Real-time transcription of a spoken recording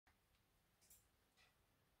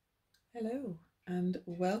Hello and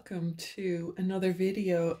welcome to another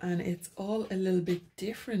video, and it's all a little bit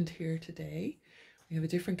different here today. We have a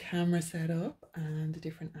different camera set up and a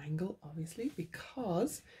different angle, obviously,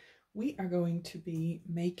 because we are going to be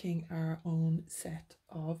making our own set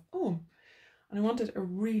of Ogham. And I wanted a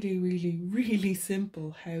really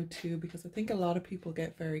simple how-to, because I think a lot of people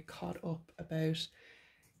get very caught up about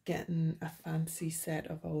getting a fancy set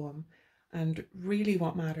of Ogham, and really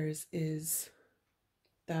what matters is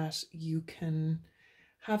that you can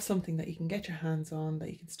have something that you can get your hands on,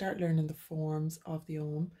 that you can start learning the forms of the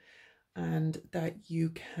Ogham, and that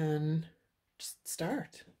you can just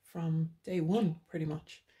start from day one pretty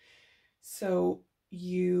much. So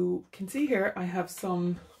you can see here I have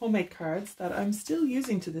some homemade cards that I'm still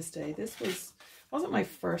using to this day. This wasn't my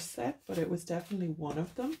first set, but it was definitely one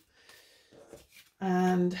of them,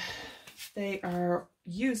 and they are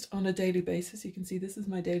used on a daily basis. You can see this is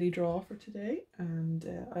my daily draw for today, and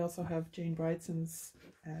I also have Jane Brightson's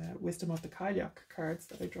Wisdom of the Cailleach cards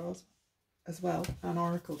that I draw as well, an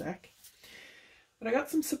oracle deck. But I got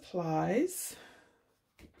some supplies.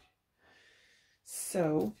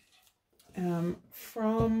 So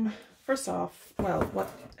from first off, well,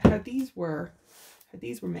 how these were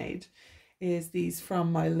made is these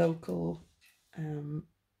from my local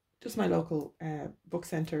just my local book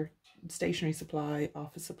centre, stationery supply,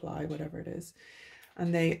 office supply, whatever it is.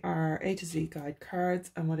 And they are A to Z guide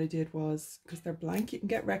cards. And what I did was, because they're blank, you can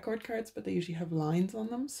get record cards, but they usually have lines on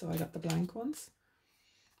them. So I got the blank ones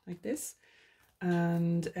like this.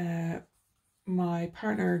 And my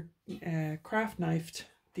partner craft knifed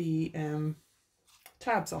the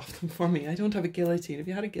tabs off them for me. I don't have a guillotine. If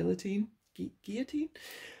you had a guillotine,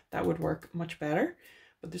 that would work much better.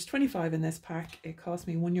 But there's 25 in this pack. It cost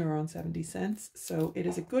me €1.70. So it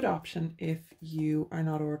is a good option if you are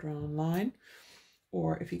not ordering online,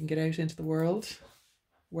 or if you can get out into the world,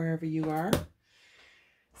 wherever you are.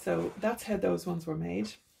 So that's how those ones were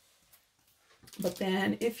made. But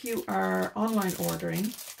then if you are online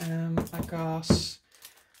ordering, I got,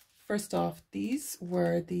 first off, these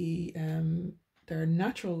were they're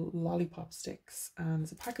natural lollipop sticks, and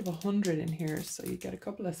there's a pack of 100 in here, so you get a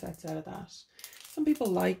couple of sets out of that. Some people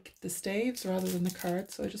like the staves rather than the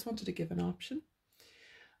cards, so I just wanted to give an option.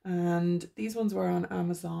 And these ones were on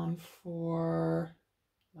Amazon for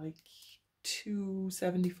like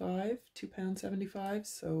 £2.75,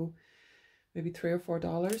 so maybe $3 or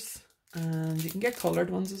 $4. And you can get coloured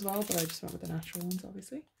ones as well, but I just went with the natural ones,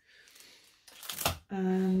 obviously.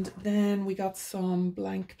 And then we got some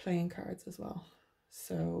blank playing cards as well.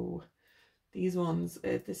 So these ones,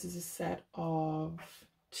 this is a set of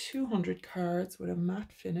 200 cards with a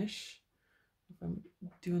matte finish, if I'm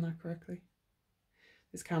doing that correctly.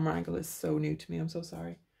 This camera angle is so new to me, I'm so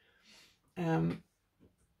sorry.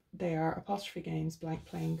 They are Apostrophe Games blank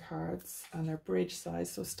playing cards, and they're bridge size,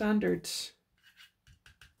 so standard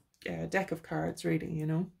deck of cards, really, you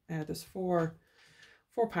know. There's four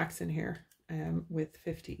packs in here, with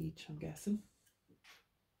 50 each, I'm guessing.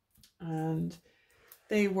 And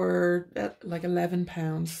they were at like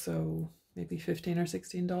 £11, so maybe $15 or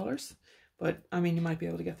 $16. But I mean, you might be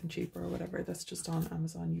able to get them cheaper or whatever. That's just on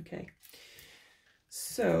Amazon UK.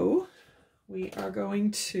 So we are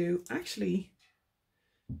going to actually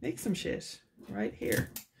make some shit right here.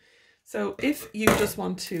 So if you just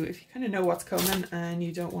want to, if you kind of know what's coming and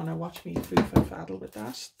you don't want to watch me foo-fa-faddle with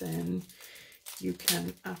that, then you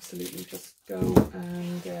can absolutely just go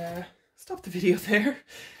and stop the video there.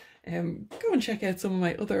 Go and check out some of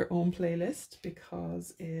my other own playlist,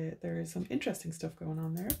 because there is some interesting stuff going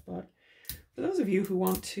on there. But for those of you who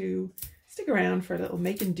want to stick around for a little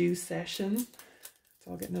make and do session, it's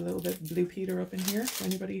all getting a little bit Blue Peter up in here for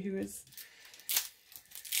anybody who is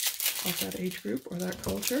of that age group or that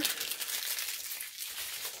culture.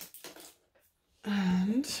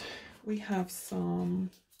 And we have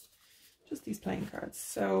just these playing cards.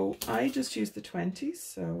 So I just used the 20s,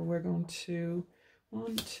 so we're going to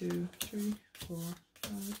 1, 2, 3, 4,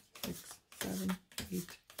 5, 6, 7,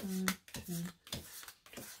 8, 9, 10,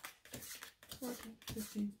 12, 14,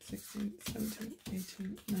 15, 16, 17,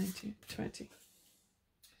 18, 19, 20.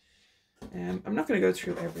 I'm not going to go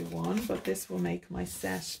through every one, but this will make my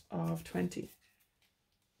set of 20.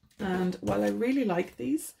 And while I really like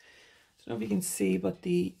these, I don't know if you can see, but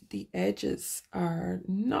the edges are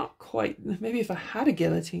not quite, maybe if I had a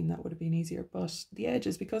guillotine that would have been easier, but the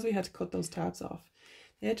edges, because we had to cut those tabs off,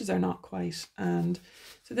 the edges are not quite, and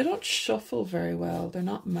so they don't shuffle very well. They're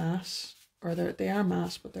not matte, or they are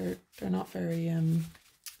matte, but they're not very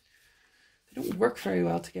they don't work very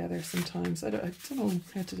well together sometimes. I don't know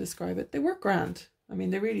how to describe it. They work grand. I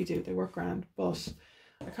mean, they really do. They work grand, but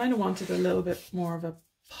I kind of wanted a little bit more of a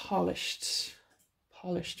polished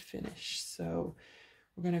finish. So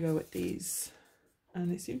we're going to go with these, and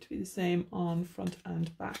they seem to be the same on front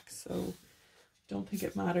and back, so don't think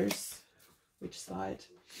it matters which side.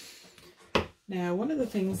 Now, one of the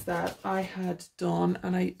things that I had done,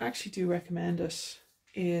 and I actually do recommend it,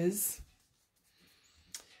 is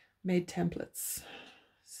made templates.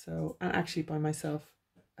 So, and actually by myself,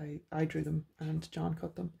 I drew them and John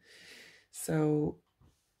cut them. So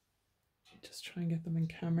just try and get them in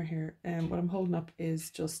camera here. What I'm holding up is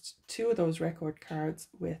just 2 of those record cards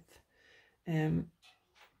with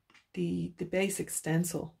the basic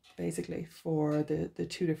stencil, basically, for the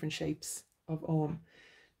 2 different shapes of Ogham.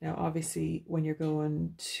 Now, obviously, when you're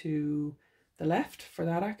going to the left for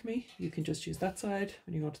that acme, you can just use that side.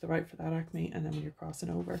 When you go to the right for that acme, and then when you're crossing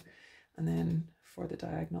over, and then for the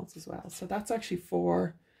diagonals as well. So that's actually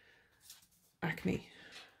 4 acme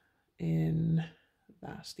in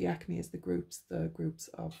that. The acme is the groups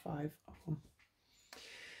of 5 of them.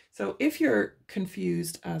 So if you're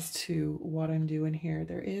confused as to what I'm doing here,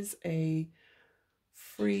 there is a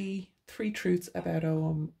free 3 Truths About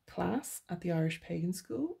Ogham class at the Irish Pagan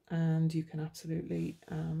School, and you can absolutely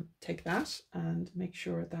take that and make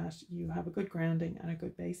sure that you have a good grounding and a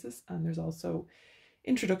good basis. And there's also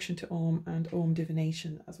Introduction to Ogham and Ogham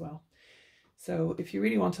Divination as well. So if you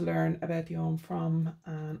really want to learn about the Ogham from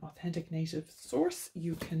an authentic native source,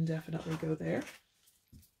 you can definitely go there.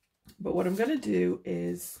 But what I'm going to do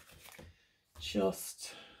is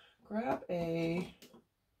just grab a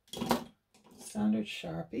standard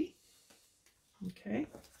Sharpie. Okay,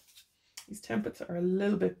 these templates are a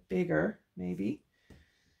little bit bigger maybe,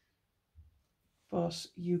 but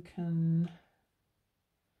you can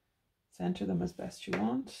center them as best you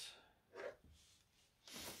want.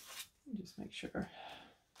 Just make sure.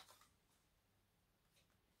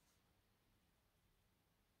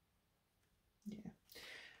 Yeah.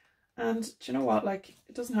 And do you know what, like,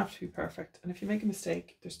 it doesn't have to be perfect, and if you make a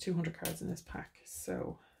mistake, there's 200 cards in this pack,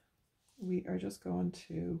 so we are just going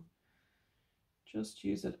to just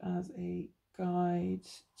use it as a guide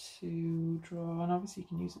to draw. And obviously you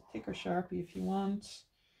can use a thicker Sharpie if you want.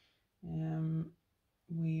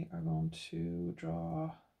 We are going to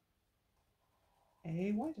draw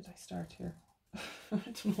a, why did I start here? I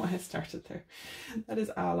don't know why I started there. That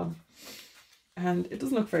is alum, and it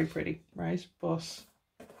doesn't look very pretty, right? But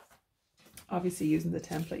obviously using the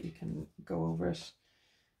template, you can go over it.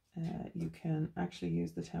 You can actually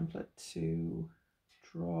use the template to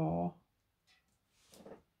draw,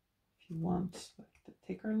 if you want, like the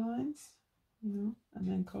thicker lines, you know, and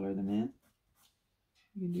then color them in.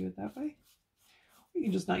 You can do it that way. Or you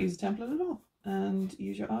can just not use a template at all and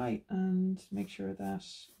use your eye and make sure that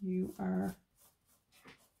you are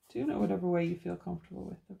doing it whatever way you feel comfortable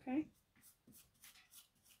with, okay?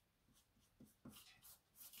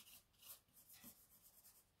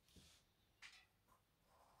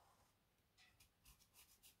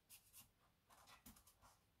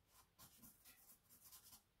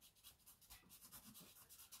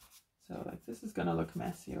 So like this is gonna look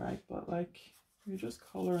messy, right? But like you're just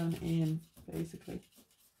coloring in basically.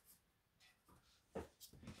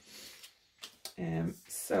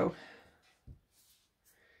 So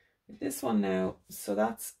this one now, so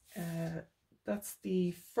that's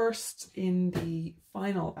the first in the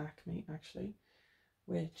final acme actually,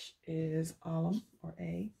 which is alum or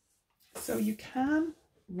A. So you can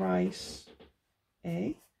write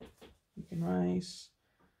A, you can write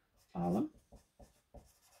alum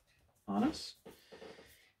on it.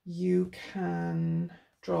 You can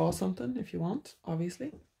draw something if you want,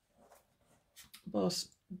 obviously, but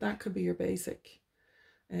that could be your basic.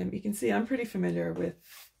 You can see I'm pretty familiar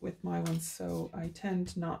with my ones, so I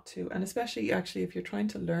tend not to, and especially actually if you're trying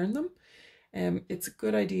to learn them, it's a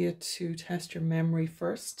good idea to test your memory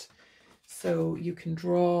first, so you can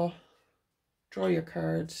draw your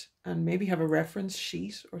card and maybe have a reference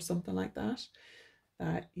sheet or something like that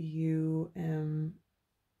that you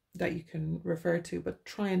can refer to, but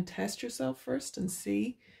try and test yourself first and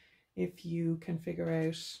see if you can figure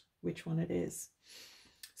out which one it is.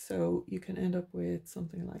 So you can end up with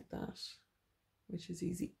something like that, which is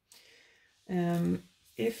easy.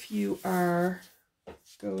 If you are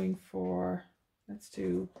going for, let's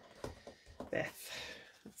do Beth.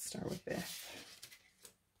 Let's start with Beth.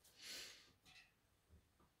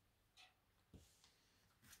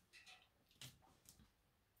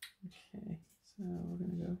 Okay, so we're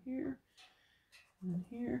going to go here and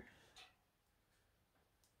here,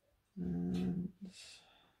 and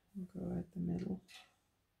we'll go at the middle.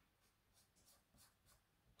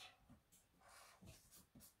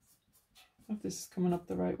 If this is coming up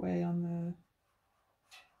the right way on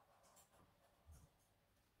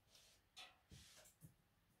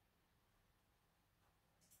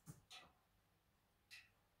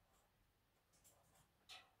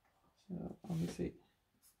obviously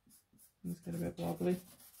things get a bit wobbly.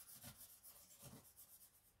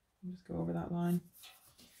 Just go over that line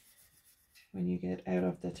when you get out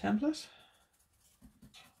of the template.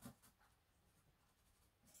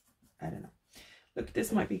 I don't know. Look,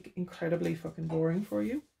 this might be incredibly fucking boring for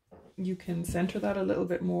you. You can center that a little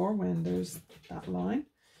bit more when there's that line.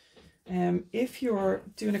 If you're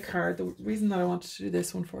doing a card, the reason that I wanted to do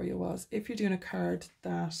this one for you was if you're doing a card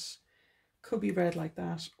that could be read like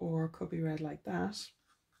that or could be read like that,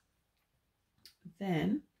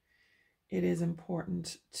 then it is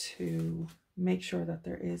important to make sure that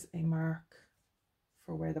there is a mark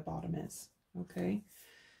for where the bottom is. Okay,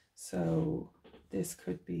 so this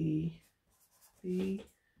could be B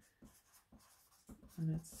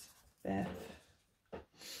and it's Beth,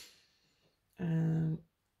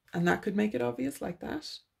 and that could make it obvious like that.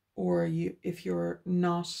 Or if you're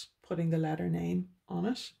not putting the letter name on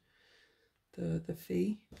it, the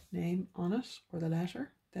fee name on it, or the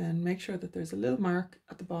letter, then make sure that there's a little mark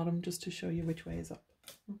at the bottom just to show you which way is up.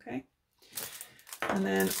 Okay, and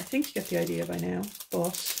then I think you get the idea by now,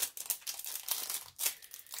 but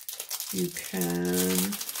you can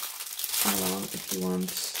follow along if you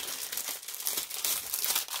want.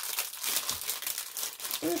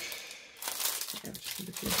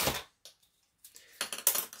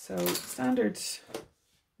 So standard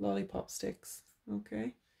lollipop sticks,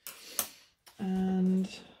 okay, and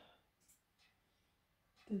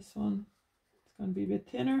this one is going to be a bit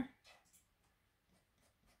thinner.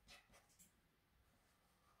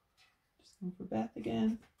 Just going for Beth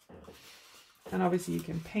again. And obviously you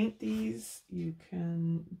can paint these, you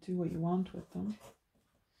can do what you want with them.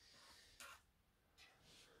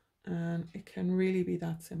 And it can really be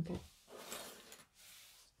that simple.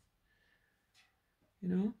 You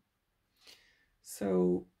know?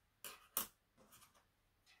 So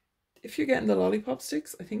if you're getting the lollipop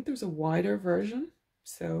sticks, I think there's a wider version.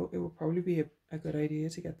 So it would probably be a good idea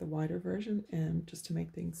to get the wider version just to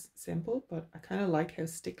make things simple. But I kind of like how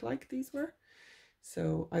stick-like these were.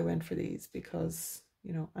 So I went for these because,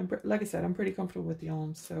 you know, like I said, I'm pretty comfortable with the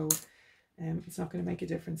Ogham, so it's not going to make a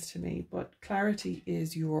difference to me. But clarity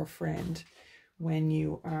is your friend when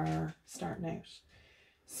you are starting out.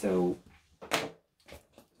 So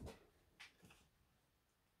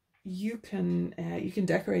you can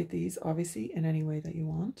decorate these obviously in any way that you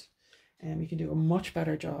want. You can do a much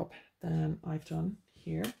better job than I've done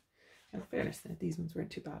here. In fairness, these ones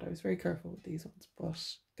weren't too bad. I was very careful with these ones, but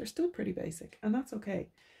they're still pretty basic, and that's okay.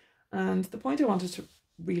 And the point I wanted to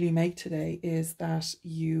really make today is that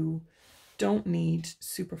you don't need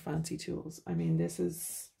super fancy tools. I mean, this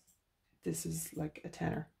is like a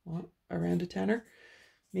tenner, what? Around a tenner,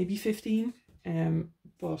 maybe 15.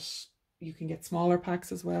 But you can get smaller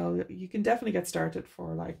packs as well. You can definitely get started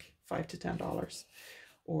for like $5 to $10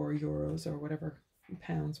 or euros or whatever,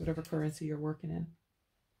 pounds, whatever currency you're working in.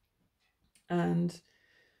 And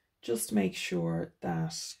just make sure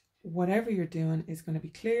that whatever you're doing is going to be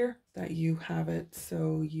clear, that you have it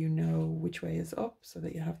so you know which way is up, so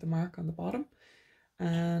that you have the mark on the bottom,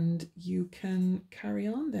 and you can carry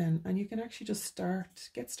on then, and you can actually just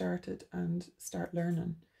get started and start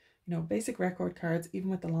learning. You know, basic record cards, even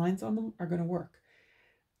with the lines on them, are going to work.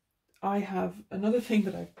 I have another thing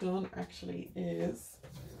that I've done actually is,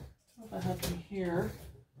 I have them here.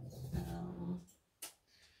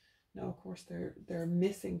 No, of course they're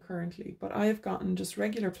missing currently, but I have gotten just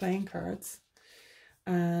regular playing cards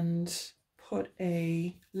and put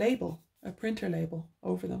a label, a printer label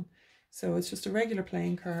over them. So it's just a regular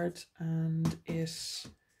playing card, and it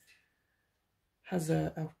has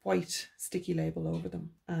a white sticky label over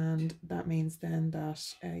them, and that means then that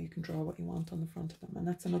you can draw what you want on the front of them, and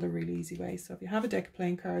that's another really easy way. So if you have a deck of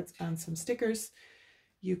playing cards and some stickers,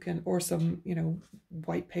 you can, or some, you know,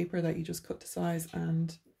 white paper that you just cut to size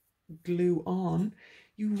and glue on,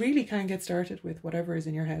 you really can get started with whatever is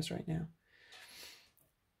in your house right now.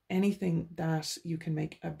 Anything that you can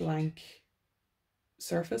make a blank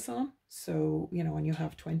surface on, so, you know, and you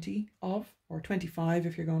have 20 of, or 25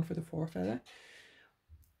 if you're going for the 4 feather,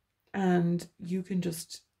 and you can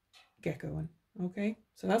just get going. Okay,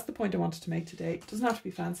 so that's the point I wanted to make today. It doesn't have to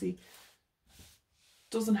be fancy,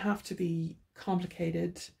 doesn't have to be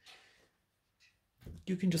complicated.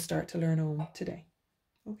 You can just start to learn Ogham today.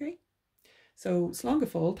 Okay, so slán go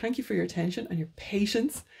fóill, thank you for your attention and your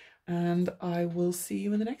patience, and I will see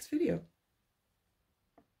you in the next video.